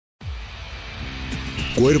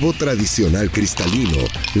Cuervo tradicional cristalino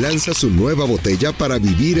lanza su nueva botella para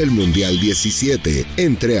vivir el Mundial 17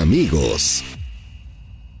 entre amigos.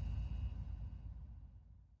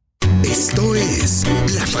 Esto es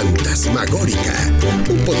La Fantasmagórica,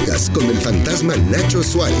 un podcast con el fantasma Nacho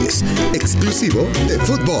Suárez, exclusivo de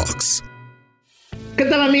Footbox. ¿Qué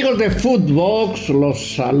tal, amigos de Footbox?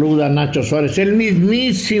 Los saluda Nacho Suárez, el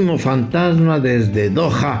mismísimo fantasma desde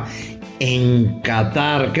Doha, en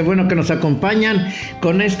Qatar. Qué bueno que nos acompañan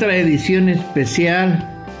con esta edición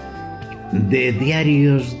especial de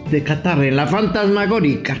Diarios de Qatar, en La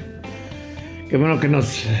Fantasmagórica. Qué bueno que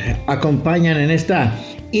nos acompañan en esta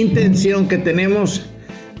intención que tenemos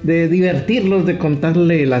de divertirlos, de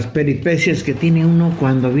contarle las peripecias que tiene uno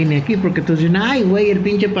cuando viene aquí, porque todos dicen, ay güey, el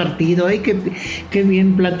pinche partido, ay qué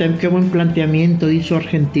buen planteamiento hizo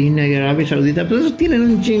Argentina y Arabia Saudita. Pues eso tienen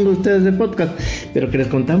un chingo ustedes de podcast, pero que les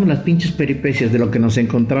contamos las pinches peripecias de lo que nos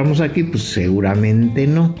encontramos aquí, pues seguramente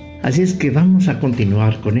no. Así es que vamos a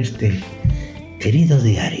continuar con este querido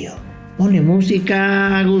diario. Ponle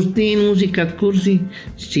música, Agustín, música cursi,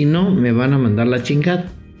 si no me van a mandar la chingada.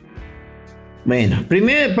 Bueno,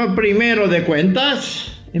 primero de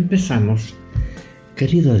cuentas, empezamos.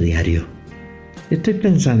 Querido diario, estoy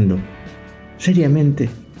pensando seriamente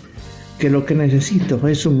que lo que necesito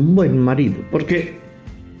es un buen marido. Porque,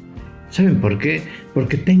 ¿saben por qué?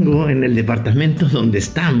 Porque tengo en el departamento donde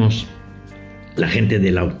estamos, la gente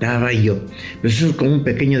de la octava y yo, pues eso es como un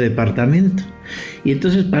pequeño departamento. Y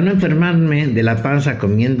entonces, para no enfermarme de la panza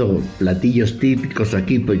comiendo platillos típicos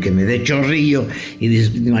aquí, pues que me dé chorrillo, y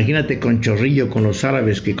dices, imagínate con chorrillo con los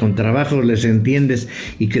árabes que con trabajo les entiendes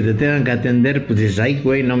y que te tengan que atender, pues dices, ay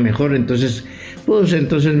güey, no, mejor, entonces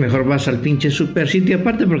mejor vas al pinche super sitio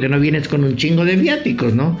aparte, porque no vienes con un chingo de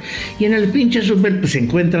viáticos, ¿no? Y en el pinche super pues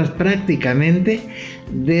encuentras prácticamente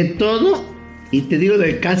de todo. Y te digo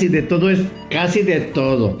de casi de todo, es casi de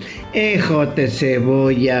todo. Ejotes,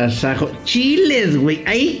 cebollas, ajo, chiles, güey.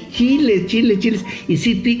 Hay chiles. Y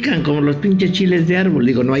sí pican como los pinches chiles de árbol.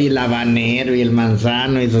 Digo, no hay el habanero y el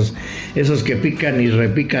manzano, esos que pican y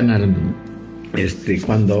repican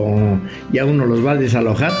cuando ya uno los va a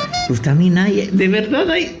desalojar. Pues también hay, de verdad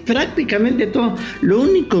hay prácticamente todo. Lo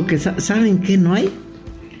único que ¿saben qué no hay?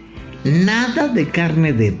 Nada de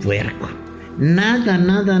carne de puerco.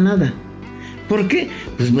 Nada. ¿Por qué?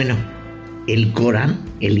 Pues bueno, el Corán,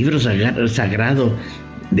 el libro sagrado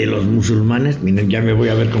de los musulmanes, miren, ya me voy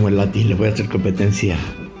a ver como el Lati, le voy a hacer competencia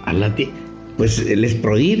al Lati, pues les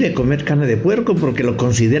prohíbe comer carne de puerco porque lo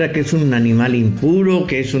considera que es un animal impuro,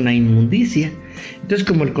 que es una inmundicia. Entonces,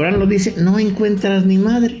 como el Corán lo dice, no encuentras ni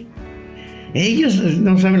madre. Ellos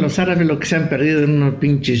no saben, los árabes, lo que se han perdido en unos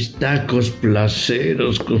pinches tacos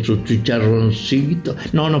placeros con su chicharroncito.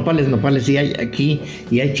 No, nopales sí hay aquí,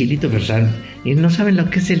 y hay chilito, pero y no saben lo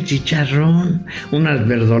que es el chicharrón. Unas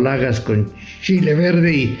verdolagas con chile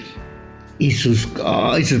verde y sus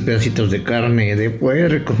pedacitos de carne de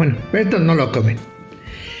puerco. Bueno, estos no lo comen.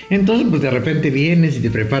 Entonces, pues de repente vienes y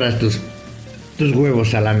te preparas tus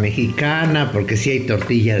huevos a la mexicana, porque sí hay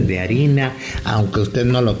tortillas de harina, aunque usted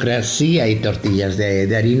no lo crea, sí hay tortillas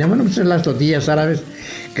de harina. Bueno, pues son las tortillas árabes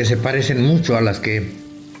que se parecen mucho a las que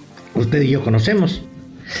usted y yo conocemos.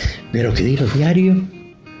 Pero que digo diario,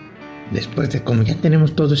 después de como ya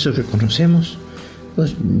tenemos todo eso que conocemos,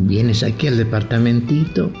 pues vienes aquí al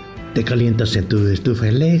departamentito, te calientas en tu estufa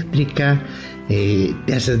eléctrica, te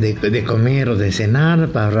haces de comer o de cenar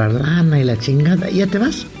para ahorrar lana y la chingada, y ya te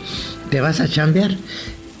vas a chambear,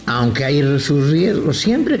 aunque hay sus riesgos.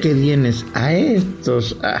 Siempre que vienes a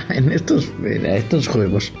estos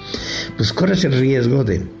juegos, pues corres el riesgo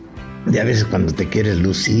de a veces cuando te quieres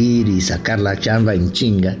lucir y sacar la chamba en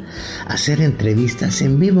chinga, hacer entrevistas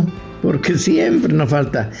en vivo, porque siempre nos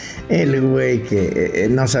falta el güey que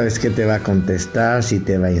no sabes qué te va a contestar, si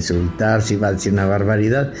te va a insultar, si va a decir una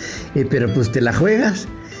barbaridad, pero pues te la juegas.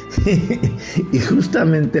 Y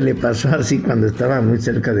justamente le pasó así cuando estaba muy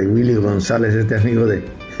cerca de Willy González, este amigo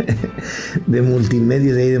de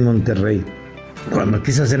Multimedia de ahí de Monterrey, cuando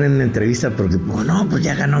quiso hacer una entrevista, porque pues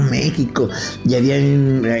ya ganó México, y había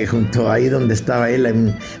junto ahí donde estaba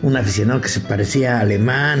él un aficionado que se parecía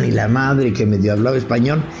alemán y la madre que medio hablaba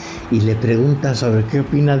español, y le pregunta sobre qué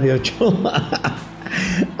opina de Ochoa.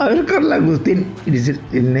 A ver, Carla Agustín, y dice,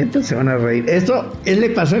 neta, se van a reír. Eso, él le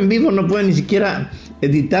pasó en vivo, no puede ni siquiera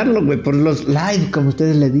editarlo, güey, por los live, como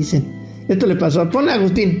ustedes le dicen. Esto le pasó. Ponle,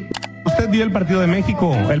 Agustín. Usted vio el partido de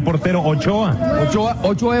México, el portero Ochoa.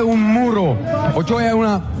 Ochoa es un muro. Ochoa es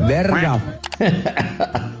una verga.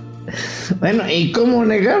 Bueno, ¿y cómo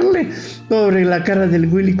negarle? Pobre la cara del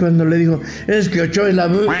Willy cuando le dijo, es que Ochoa es la...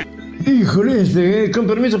 Híjole, con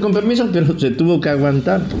permiso, pero se tuvo que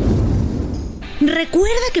aguantar. Recuerda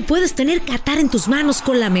que puedes tener Qatar en tus manos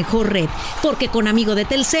con la mejor red, porque con Amigo de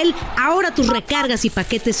Telcel, ahora tus recargas y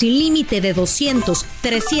paquetes sin límite de 200,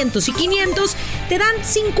 300 y 500 te dan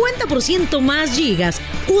 50% más gigas.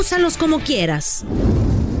 Úsalos como quieras.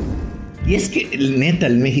 Y es que, neta,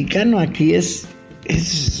 el mexicano aquí es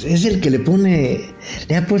el que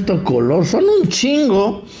le ha puesto color. Son un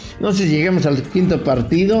chingo. No sé si llegamos al quinto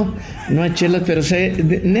partido, no hay chelas, pero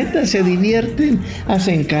neta se divierten,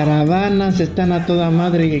 hacen caravanas, están a toda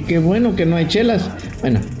madre, y qué bueno que no hay chelas.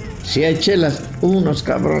 Bueno, si hay chelas, unos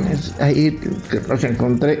cabrones ahí que los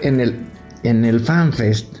encontré en el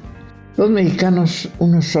FanFest. Los mexicanos,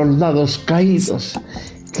 unos soldados caídos,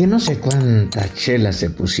 que no sé cuántas chelas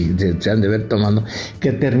se han de ver tomando,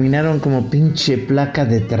 que terminaron como pinche placa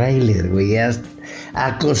de tráiler, güey,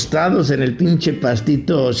 acostados en el pinche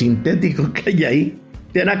pastito sintético que hay ahí.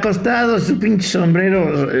 Acostados, su pinche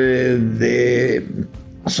sombrero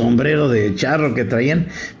de charro que traían,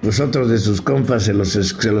 pues otros de sus compas se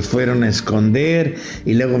los fueron a esconder,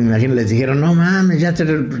 y luego me imagino les dijeron, no mames, ya te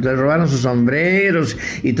robaron sus sombreros,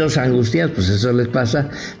 y todos angustiados. Pues eso les pasa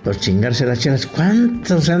por chingarse las chelas.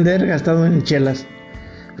 ¿Cuántos han de haber gastado en chelas?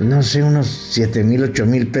 Pues no sé, unos 7,000,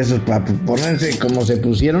 8,000 pesos para ponerse como se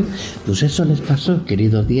pusieron. Pues eso les pasó,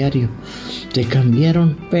 querido diario. Se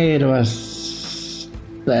cambiaron, pero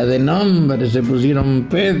hasta de nombre se pusieron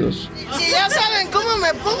pedos. Si ya saben cómo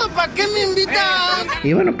me pongo, ¿para qué me invitan?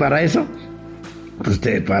 Y bueno, para eso, pues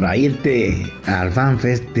para irte al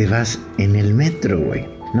FanFest te vas en el metro, güey.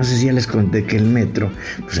 No sé si ya les conté que el metro,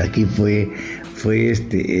 pues aquí fue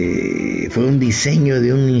un diseño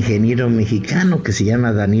de un ingeniero mexicano que se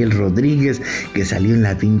llama Daniel Rodríguez, que salió en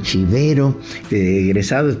la pinche Ibero,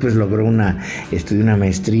 egresado, después logró estudió una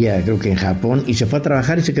maestría, creo que en Japón, y se fue a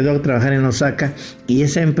trabajar y se quedó a trabajar en Osaka, y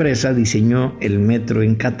esa empresa diseñó el metro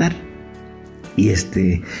en Qatar. Y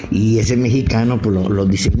ese mexicano pues lo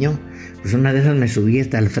diseñó. Pues una de esas me subí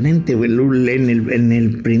hasta el frente, güey, en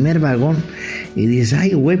el primer vagón. Y dices,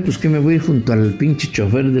 ay, güey, pues que me voy junto al pinche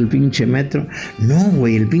chofer del pinche metro. No,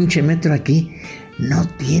 güey, el pinche metro aquí no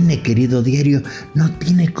tiene, querido diario, no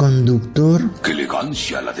tiene conductor. ¡Qué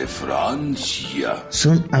elegancia la de Francia!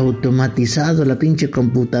 Son automatizados, la pinche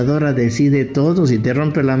computadora decide todo. Si te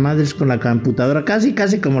rompe la madre es con la computadora, casi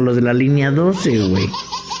como los de la línea 12, güey.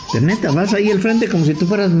 De neta, vas ahí al frente como si tú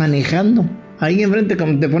fueras manejando. Ahí enfrente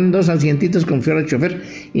como te ponen dos asientitos con fiel al chofer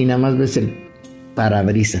y nada más ves el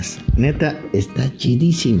parabrisas. Neta, está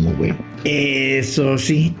chidísimo, güey. Eso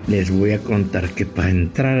sí, les voy a contar que para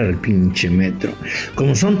entrar al pinche metro,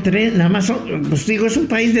 como son pues digo, es un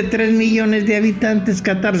país de 3 millones de habitantes,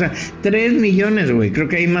 Qatar, o sea, 3 millones, güey. Creo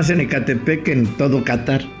que hay más en Ecatepec que en todo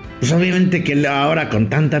Qatar. Pues obviamente que ahora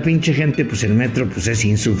con tanta pinche gente, pues el metro pues es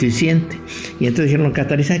insuficiente. Y entonces dijeron los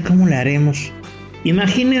qataríes, ¿cómo le haremos?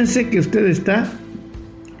 Imagínense que usted está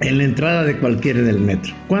en la entrada de cualquiera del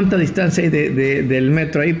metro. ¿Cuánta distancia hay del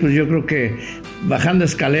metro ahí? Pues yo creo que bajando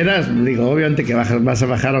escaleras, digo, obviamente que vas a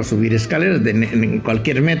bajar o subir escaleras en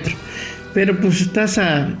cualquier metro. Pero pues estás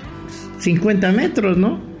a 50 metros,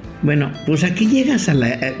 ¿no? Bueno, pues aquí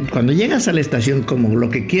cuando llegas a la estación, como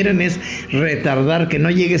lo que quieren es retardar que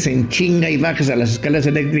no llegues en chinga y bajes a las escaleras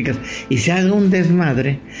eléctricas y se haga un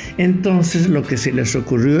desmadre, entonces lo que se les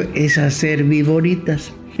ocurrió es hacer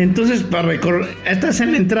viboritas. Entonces, para recorrer, estás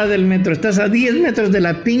en la entrada del metro, estás a 10 metros de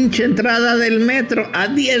la pinche entrada del metro, a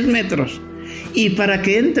 10 metros. Y para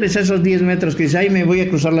que entres a esos 10 metros, que dices, ay, me voy a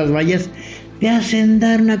cruzar las vallas, te hacen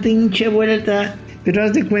dar una pinche vuelta. Pero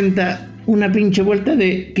haz de cuenta, una pinche vuelta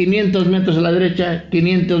de 500 metros a la derecha,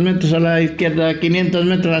 500 metros a la izquierda, 500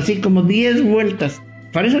 metros, así como 10 vueltas.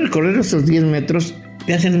 Para eso recorrer esos 10 metros,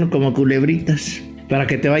 te hacen como culebritas, para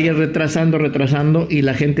que te vayas retrasando y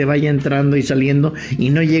la gente vaya entrando y saliendo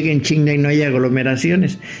y no llegue en chinga y no haya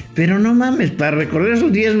aglomeraciones. Pero no mames, para recorrer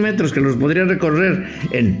esos 10 metros que los podrías recorrer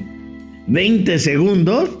en 20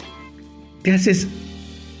 segundos, te haces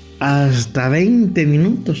hasta 20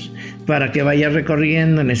 minutos para que vayas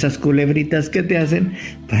recorriendo en esas culebritas que te hacen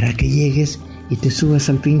para que llegues y te subas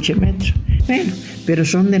al pinche metro. Bueno, pero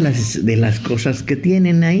son de las cosas que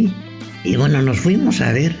tienen ahí. Y bueno, nos fuimos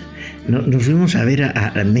a ver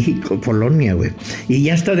a México, Polonia, güey. Y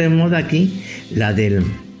ya está de moda aquí la del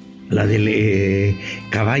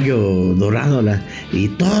caballo dorado, y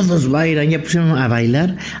todos bailan, ya pusieron a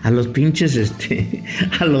bailar a los pinches,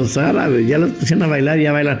 a los árabes, ya los pusieron a bailar,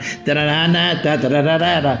 ya bailan, tararana,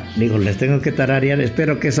 tararara. Digo, les tengo que tararear,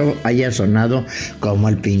 espero que eso haya sonado como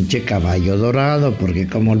el pinche caballo dorado, porque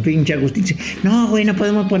como el pinche Agustín dice, no, güey, no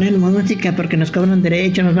podemos poner música porque nos cobran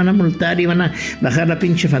derecho, nos van a multar y van a bajar la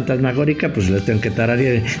pinche fantasmagórica, pues les tengo que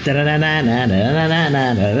tararear,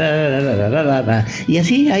 y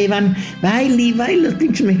así, ahí van van baile y baile los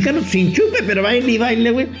pinches mexicanos, sin chupe, pero baile y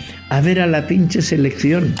baile, güey, a ver a la pinche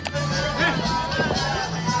selección.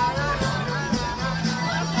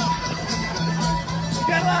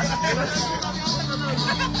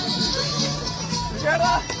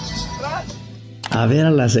 A ver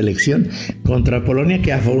a la selección contra Polonia,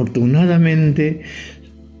 que afortunadamente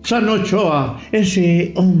San Ochoa,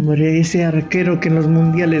 ese hombre, ese arquero que en los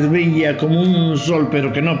mundiales brilla como un sol,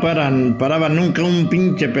 pero que no paraba nunca un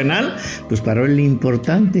pinche penal, pues paró el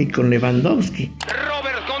importante con Lewandowski.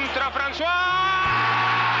 Robert contra François.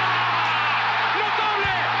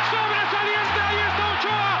 Notable, sobresaliente, ahí está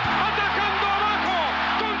Ochoa, atacando abajo,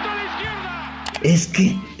 contra la izquierda. Es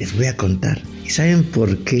que les voy a contar. ¿Y saben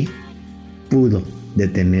por qué pudo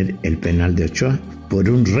detener el penal de Ochoa? Por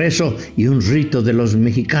un rezo y un rito de los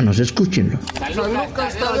mexicanos. Escúchenlo. San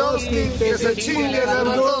Lucas Tadeoski, que se chingue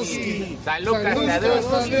Lewandowski. San Lucas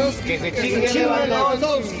Tadeoski, que se chingue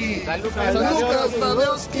Lewandowski. San Lucas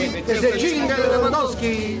Tadeoski, que se chingue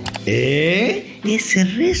Lewandowski. Ese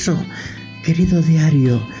rezo, querido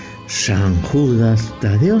diario, San Judas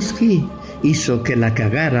Tadeoski hizo que la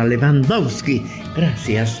cagara Lewandowski.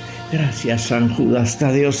 Gracias San Judas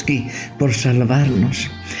Tadeoski por salvarnos.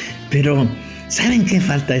 Pero ¿saben qué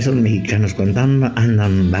falta a esos mexicanos cuando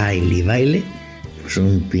andan baile y baile? Pues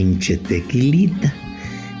un pinche tequilita.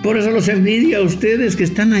 Por eso los envidio a ustedes que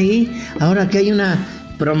están ahí, ahora que hay una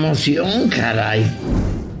promoción, caray.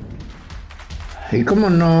 ¿Y cómo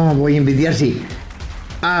no voy a envidiar si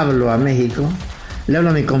hablo a México? Le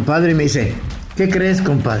hablo a mi compadre y me dice: ¿qué crees,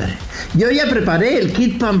 compadre? Yo ya preparé el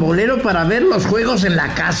kit pambolero para ver los juegos en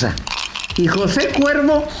la casa. Y José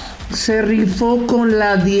Cuervo se rifó con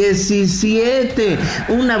la 17,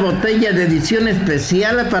 una botella de edición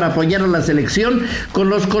especial para apoyar a la selección con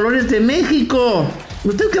los colores de México.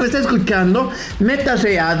 Usted que me está escuchando,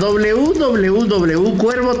 métase a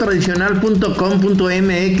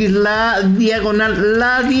www.cuervotradicional.com.mx la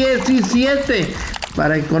 17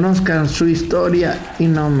 para que conozcan su historia. Y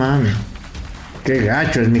no mames, qué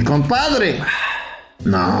gacho es mi compadre.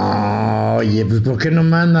 No, oye, pues ¿por qué no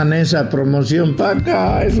mandan esa promoción para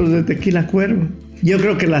acá, esos de Tequila Cuervo? Yo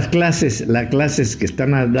creo que las clases que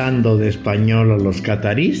están dando de español a los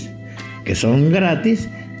catarís, que son gratis,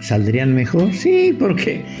 saldrían mejor. Sí,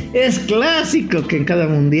 porque es clásico que en cada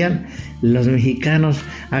mundial los mexicanos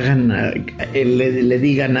le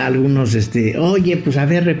digan a algunos, oye, pues a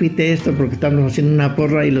ver, repite esto porque estamos haciendo una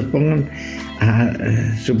porra, y los pongan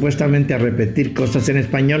supuestamente a repetir cosas en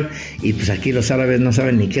español, y pues aquí los árabes no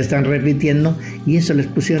saben ni qué están repitiendo, y eso les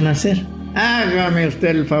pusieron a hacer. Hágame usted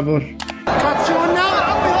el favor.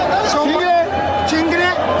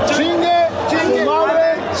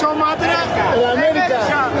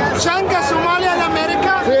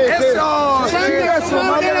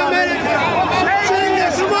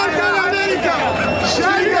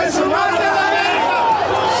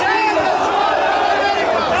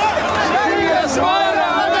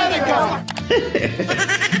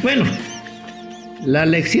 Bueno, las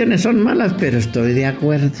lecciones son malas, pero estoy de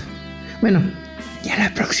acuerdo. Bueno, ya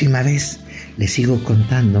la próxima vez les sigo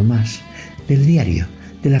contando más del diario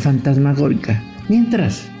de la fantasmagórica.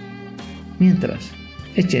 Mientras,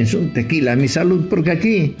 échense un tequila a mi salud,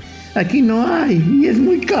 porque aquí no hay, y es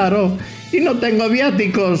muy caro, y no tengo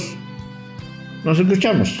viáticos. Nos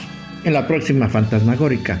escuchamos en la próxima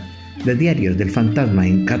fantasmagórica de Diarios del Fantasma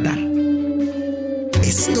en Qatar.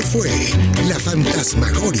 Esto fue La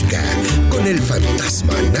Fantasmagórica con el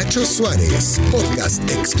fantasma Nacho Suárez, podcast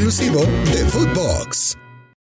exclusivo de Footbox.